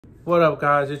What up,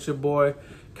 guys? It's your boy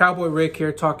Cowboy Rick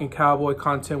here, talking cowboy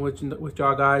content with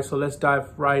y'all guys. So let's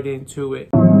dive right into it.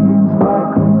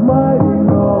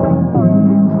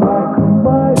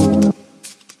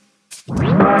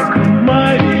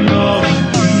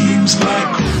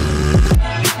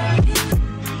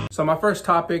 So my first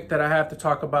topic that I have to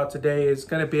talk about today is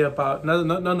going to be about none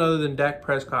other than Dak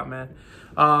Prescott, man.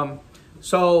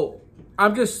 So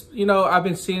I'm just, I've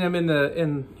been seeing him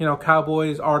in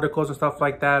Cowboys articles and stuff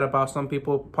like that about some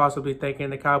people possibly thinking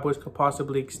the Cowboys could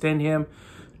possibly extend him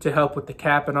to help with the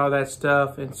cap and all that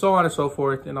stuff and so on and so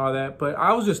forth and all that. But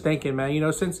I was just thinking,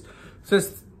 man, since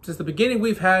the beginning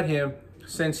we've had him,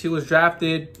 since he was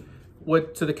drafted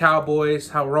to the Cowboys,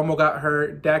 how Romo got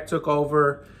hurt, Dak took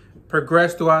over,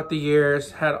 progressed throughout the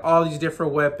years, had all these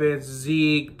different weapons,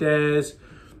 Zeke, Dez,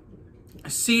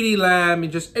 CeeDee Lamb,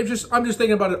 and I'm just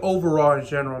thinking about it overall in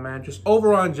general, man. Just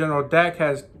overall in general, Dak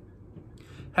has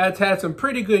had some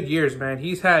pretty good years, man.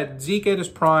 He's had Zeke at his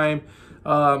prime.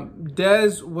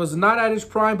 Dez was not at his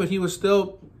prime, but he was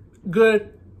still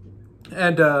good.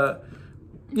 And and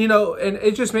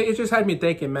it just had me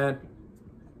thinking, man,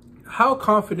 how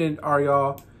confident are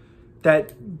y'all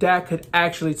that Dak could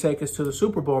actually take us to the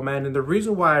Super Bowl, man? And the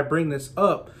reason why I bring this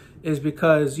up is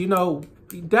because,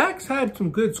 Dak's had some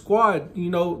good squad,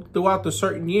 throughout the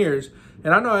certain years.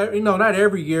 And I know, not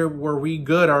every year were we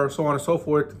good or so on and so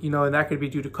forth, and that could be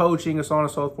due to coaching and so on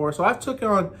and so forth. So I've taken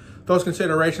on those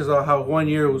considerations of how 1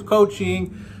 year was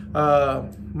coaching.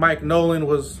 Mike Nolan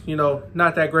was,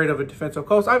 not that great of a defensive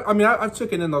coach. I've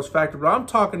taken in those factors, but I'm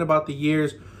talking about the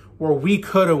years where we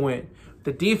could have went.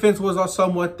 The defense was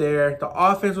somewhat there. The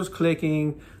offense was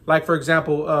clicking. Like, for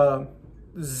example,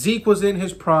 Zeke was in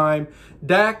his prime.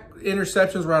 Dak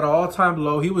interceptions were at an all-time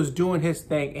low. He was doing his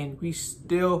thing, and we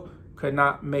still could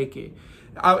not make it.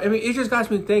 It just got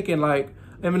me thinking,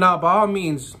 now, by all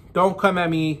means, don't come at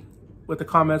me with the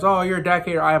comments, oh, you're a Dak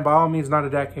hater. I am by all means not a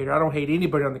Dak hater. I don't hate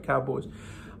anybody on the Cowboys.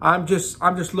 I'm just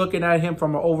looking at him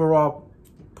from an overall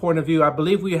point of view. I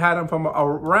believe we had him from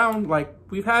around,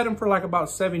 we've had him for about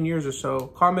 7 years or so.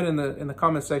 Comment in the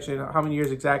comment section how many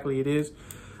years exactly it is.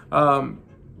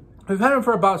 We've had him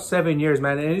for about 7 years,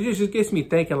 man, and it just gets me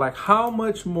thinking, how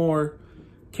much more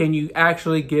can you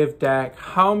actually give Dak?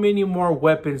 How many more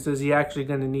weapons is he actually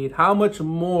going to need? How much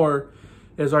more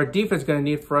is our defense going to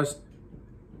need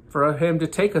for him to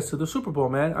take us to the Super Bowl,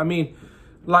 man?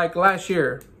 Like last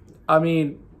year,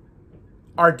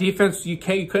 our defense, you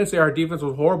couldn't say our defense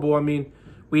was horrible.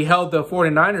 We held the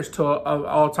 49ers to an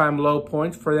all-time low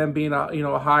points for them being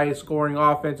a high scoring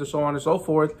offense and so on and so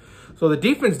forth. So the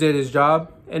defense did his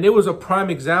job, and it was a prime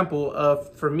example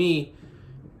of, for me,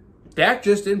 Dak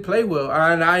just didn't play well.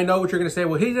 And I know what you're going to say.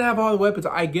 Well, he didn't have all the weapons.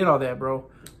 I get all that, bro.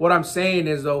 What I'm saying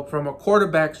is, though, from a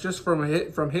quarterback, just from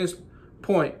his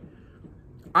point,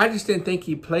 I just didn't think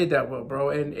he played that well, bro.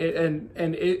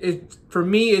 And for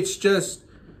me, it's just,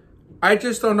 I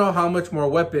just don't know how much more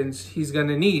weapons he's going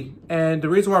to need. And the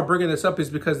reason why I'm bringing this up is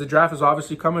because the draft is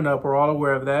obviously coming up. We're all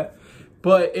aware of that.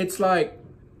 But it's like,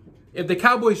 if the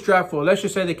Cowboys draft well, let's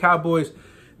just say the Cowboys,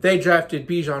 they drafted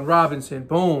Bijan Robinson,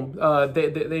 boom.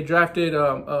 They drafted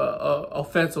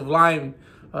offensive line.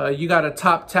 You got a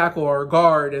top tackle or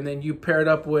guard, and then you pair it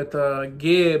up with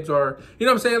Gibbs, or you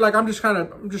know what I'm saying? I'm just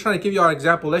trying to give you all an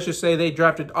example. Let's just say they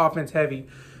drafted offense heavy.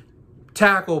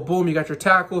 Tackle, boom, you got your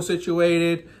tackle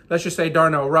situated. Let's just say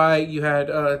Darnell Wright. You had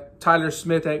Tyler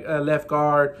Smith at left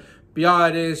guard.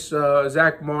 Biadasz,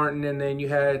 Zach Martin, and then you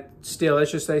had Still.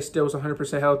 Let's just say Still was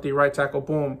 100% healthy, right tackle,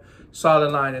 boom,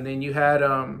 solid line. And then you had,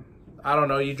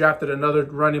 you drafted another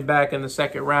running back in the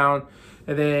second round,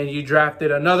 and then you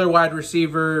drafted another wide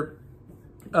receiver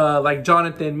like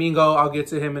Jonathan Mingo. I'll get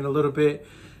to him in a little bit.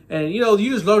 And,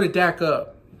 you just loaded Dak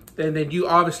up. And then you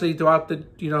obviously throughout the,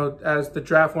 as the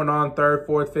draft went on, 3rd,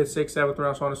 4th, 5th, 6th, 7th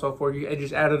round, so on and so forth, you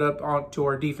just added up onto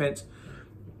our defense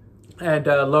and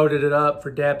loaded it up for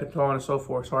depth and so on and so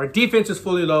forth. So our defense is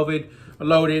fully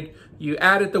loaded. You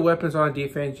added the weapons on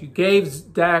defense. You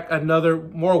gave Dak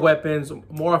more weapons,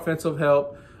 more offensive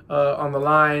help on the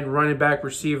line, running back,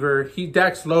 receiver.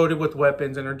 Dak's loaded with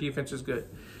weapons, and our defense is good.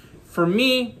 For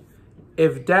me,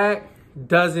 if Dak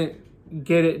doesn't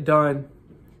get it done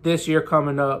this year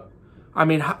coming up,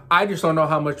 I just don't know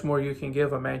how much more you can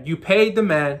give him, man. You paid the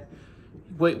man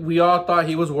what we all thought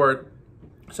he was worth.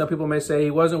 Some people may say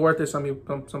he wasn't worth it. Some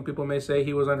people may say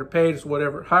he was underpaid. It's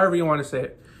whatever. However you want to say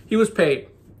it. He was paid.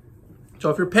 So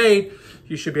if you're paid,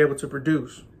 you should be able to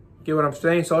produce. Get what I'm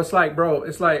saying? So it's like, bro,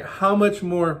 how much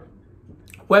more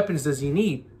weapons does he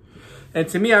need? And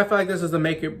to me, I feel like this is the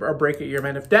make it or break it year,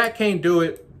 man. If Dak can't do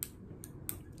it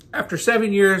after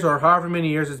 7 years or however many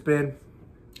years it's been,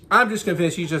 I'm just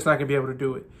convinced he's just not going to be able to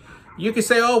do it. You can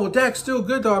say, oh, well, Dak's still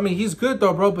good, though. I mean, he's good,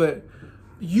 though, bro. But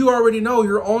you already know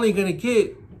you're only going to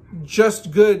get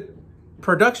just good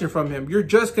production from him. You're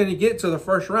just going to get to the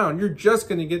first round. You're just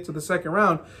going to get to the second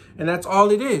round. And that's all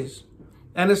it is.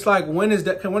 And it's like, when are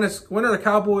the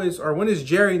Cowboys, or when is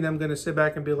Jerry and them going to sit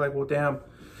back and be like, well, damn,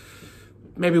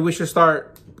 maybe we should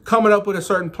start coming up with a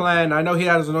certain plan. I know he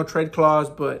has a no trade clause,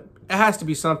 but it has to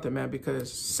be something, man,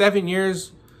 because 7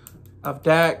 years of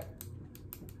Dak.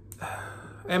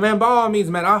 And, man, by all means,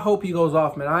 man, I hope he goes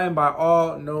off, man. I am by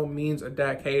all no means a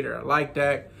Dak hater. I like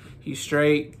Dak. He's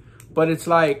straight. But it's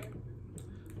like,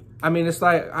 I mean, it's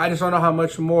like, I just don't know how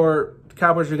much more the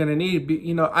Cowboys are going to need.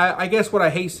 You know, I guess what I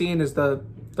hate seeing is the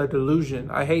delusion.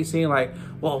 I hate seeing, like,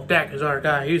 well, Dak is our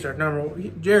guy. He's our number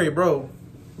one. Jerry, bro,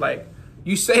 like,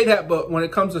 you say that, but when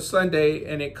it comes to Sunday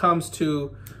and it comes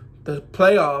to the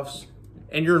playoffs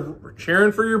and you're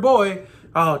cheering for your boy,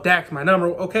 oh, Dak's my number.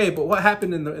 Okay, but what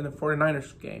happened in the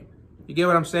 49ers game? You get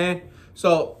what I'm saying?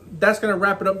 So that's going to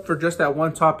wrap it up for just that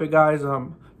one topic, guys.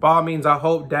 By all means, I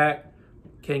hope Dak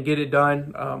can get it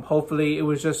done. Hopefully, it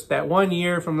was just that 1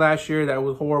 year from last year that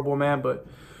was horrible, man. But,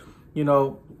 you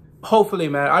know, hopefully,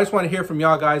 man. I just want to hear from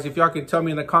y'all guys. If y'all can tell me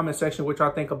in the comment section what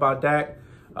y'all think about Dak.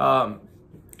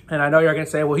 And I know you're going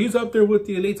to say, well, he's up there with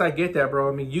the elites. I get that, bro.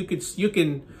 I mean, you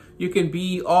can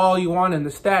be all you want in the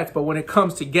stats, but when it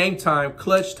comes to game time,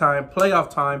 clutch time, playoff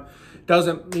time,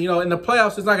 doesn't, you know, in the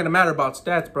playoffs, it's not going to matter about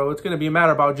stats, bro. It's going to be a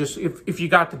matter about just if you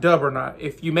got the dub or not.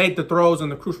 If you made the throws in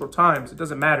the crucial times, it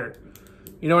doesn't matter.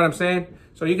 You know what I'm saying?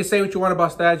 So you can say what you want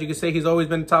about stats. You can say he's always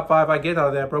been top 5. I get all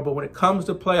of that, bro. But when it comes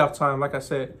to playoff time, like I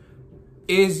said,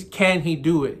 can he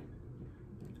do it?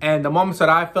 And the moments that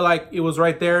I feel like it was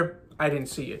right there, I didn't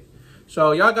see it.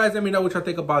 So y'all guys let me know what y'all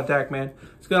think about Dak, man.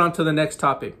 Let's get on to the next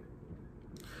topic.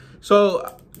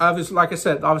 So, obviously, like I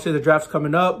said, obviously the draft's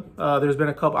coming up. There's been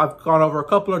a couple. I've gone over a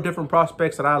couple of different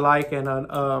prospects that I like, and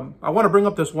I want to bring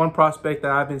up this one prospect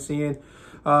that I've been seeing.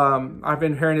 I've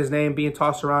been hearing his name being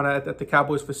tossed around at the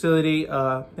Cowboys facility,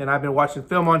 and I've been watching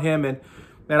film on him, and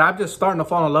I'm just starting to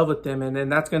fall in love with him.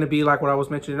 And that's going to be like what I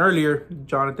was mentioning earlier,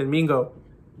 Jonathan Mingo.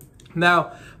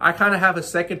 Now, I kind of have a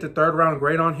second to third round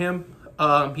grade on him.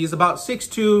 He's about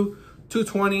 6'2",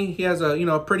 220. He has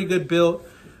a pretty good build.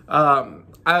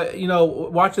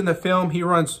 Watching the film, he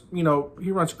runs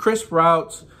crisp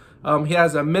routes. He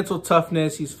has a mental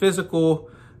toughness. He's physical.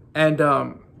 And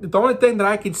the only thing that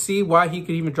I can see why he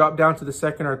could even drop down to the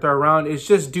second or third round is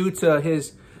just due to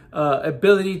his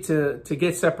ability to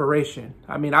get separation.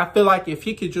 I mean, I feel like if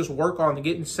he could just work on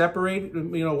getting separated,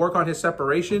 work on his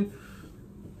separation,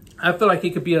 I feel like he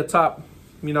could be a top,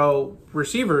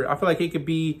 receiver. I feel like he could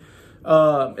be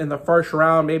in the first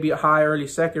round, maybe a high early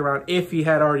second round, if he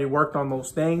had already worked on those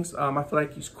things. I feel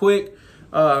like he's quick.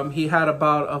 He had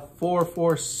about a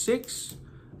 4.46.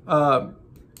 I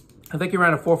think he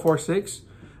ran a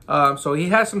 4.46. So he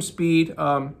has some speed.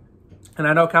 And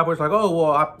I know Cowboys are like, oh,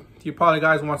 well, you probably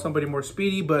guys want somebody more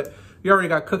speedy, but you already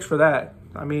got Cooks for that.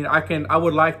 I mean, I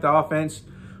would like the offense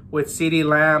with CeeDee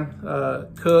Lamb,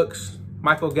 Cooks,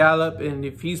 Michael Gallup, and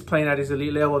if he's playing at his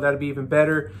elite level, that'd be even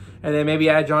better. And then maybe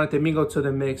add Jonathan Mingo to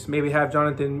the mix. Maybe have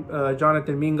Jonathan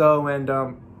Mingo and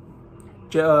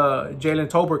Jalen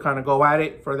Tolbert kind of go at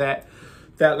it for that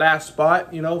last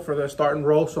spot, for the starting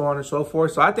role, so on and so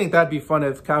forth. So I think that'd be fun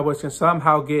if Cowboys can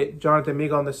somehow get Jonathan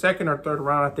Mingo in the second or third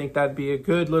round. I think that'd be a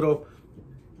good little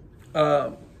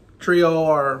trio,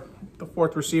 or the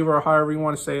fourth receiver, or however you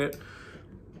want to say it.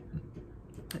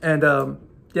 And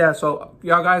yeah, so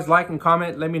y'all guys like and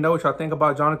comment. Let me know what y'all think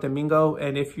about Jonathan Mingo.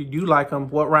 And if you do like him,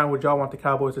 what round would y'all want the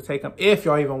Cowboys to take him? If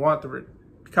y'all even want the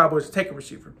Cowboys to take a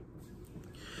receiver.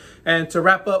 And to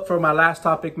wrap up for my last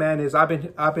topic, man, is I've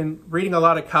been reading a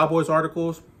lot of Cowboys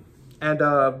articles. And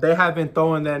they have been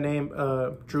throwing that name,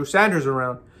 Drew Sanders,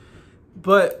 around.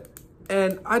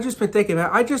 And I just been thinking, man,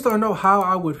 I just don't know how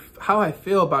I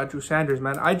feel about Drew Sanders,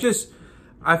 man. I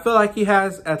feel like he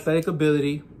has athletic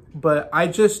ability. But I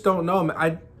just don't know.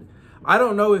 I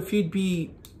don't know if he'd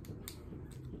be,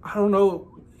 I don't know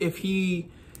if he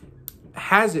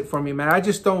has it for me, man. I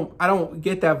don't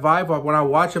get that vibe. When I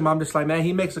watch him, I'm just like, man,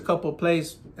 he makes a couple of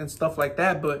plays and stuff like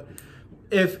that. But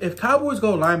if Cowboys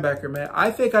go linebacker, man,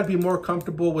 I think I'd be more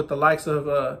comfortable with the likes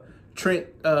of Trent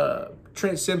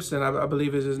Simpson, I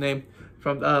believe is his name,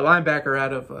 from linebacker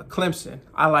out of Clemson.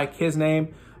 I like his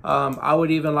name. I would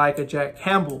even like a Jack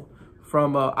Campbell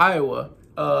from Iowa.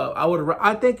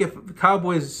 I think if the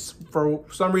Cowboys for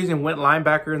some reason went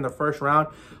linebacker in the first round,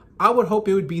 I would hope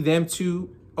it would be them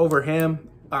two over him.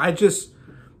 I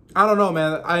don't know,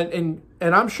 man.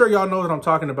 And I'm sure y'all know what I'm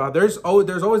talking about. There's always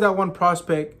that one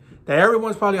prospect that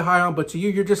everyone's probably high on, but to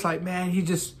you, you're just like, man, he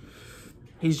just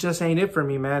He's just ain't it for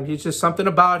me, man. He's just something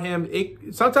about him.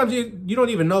 Sometimes you don't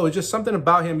even know. It's just something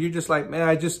about him. You're just like, man,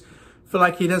 I just feel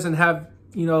like he doesn't have,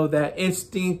 you know, that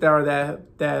instinct or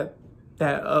that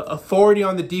authority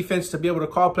on the defense to be able to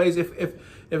call plays.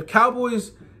 If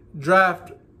Cowboys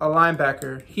draft a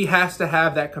linebacker, he has to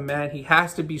have that command. He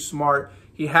has to be smart.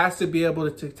 He has to be able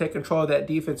to take control of that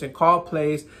defense and call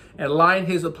plays and line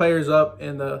his players up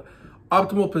in the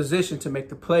optimal position to make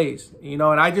the plays, you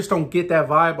know. And I just don't get that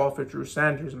vibe off of Drew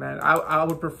Sanders, man. I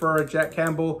would prefer a Jack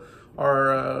Campbell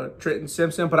or Trenton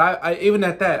Simpson, but I even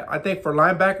at that, I think for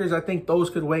linebackers, I think those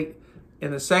could wait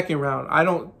in the second round.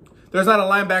 There's not a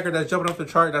linebacker that's jumping off the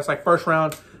chart that's like first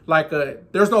round.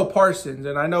 There's no Parsons,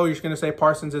 and I know you're going to say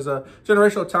Parsons is a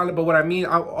generational talent, but what I mean,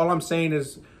 all I'm saying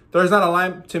is there's not a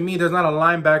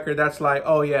linebacker that's like,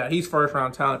 oh yeah, he's first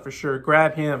round talent for sure.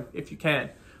 Grab him if you can.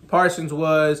 Parsons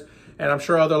was, and I'm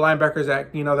sure other linebackers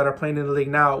that, you know, that are playing in the league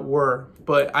now were,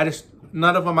 but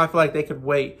none of them, I feel like they could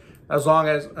wait as long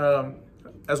as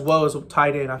well as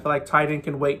tight end. I feel like tight end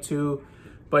can wait too,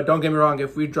 but don't get me wrong.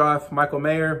 If we draft Michael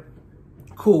Mayer,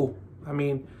 cool. I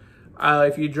mean,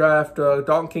 if you draft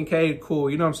Dalton Kincaid, cool.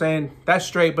 You know what I'm saying? That's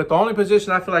straight. But the only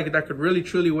position I feel like that could really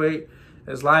truly wait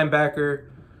is linebacker.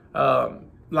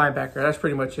 Linebacker. That's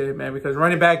pretty much it, man. Because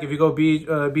running back, if you go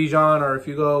Bijan or if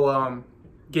you go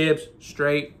Gibbs,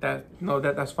 straight.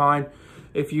 That's fine.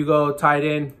 If you go tight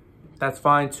end, that's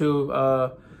fine too.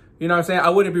 You know what I'm saying? I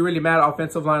wouldn't be really mad at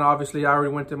offensive line. Obviously, I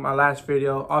already went through my last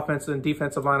video. Offensive and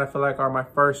defensive line, I feel like are my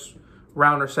first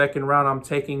round or second round. I'm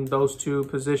taking those two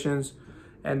positions.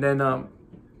 And then,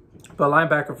 but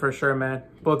linebacker for sure, man.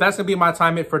 But that's going to be my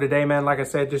time hit for today, man. Like I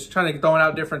said, just trying to throw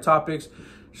out different topics.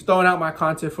 Just throwing out my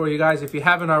content for you guys. If you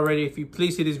haven't already, if you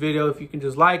please see this video, if you can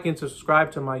just like and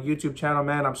subscribe to my YouTube channel,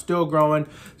 man. I'm still growing,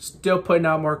 still putting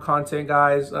out more content,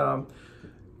 guys.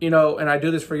 You know, and I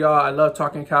do this for y'all. I love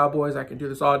talking Cowboys. I can do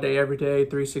this all day, every day,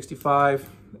 365,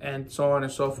 and so on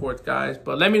and so forth, guys.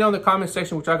 But let me know in the comment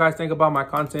section what y'all guys think about my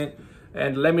content.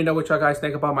 And let me know what y'all guys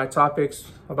think about my topics,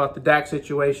 about the Dak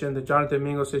situation, the Jonathan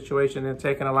Mingo situation, and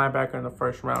taking a linebacker in the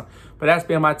first round. But that's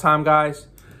been my time, guys.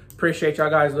 Appreciate y'all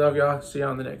guys. Love y'all. See you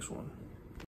on the next one.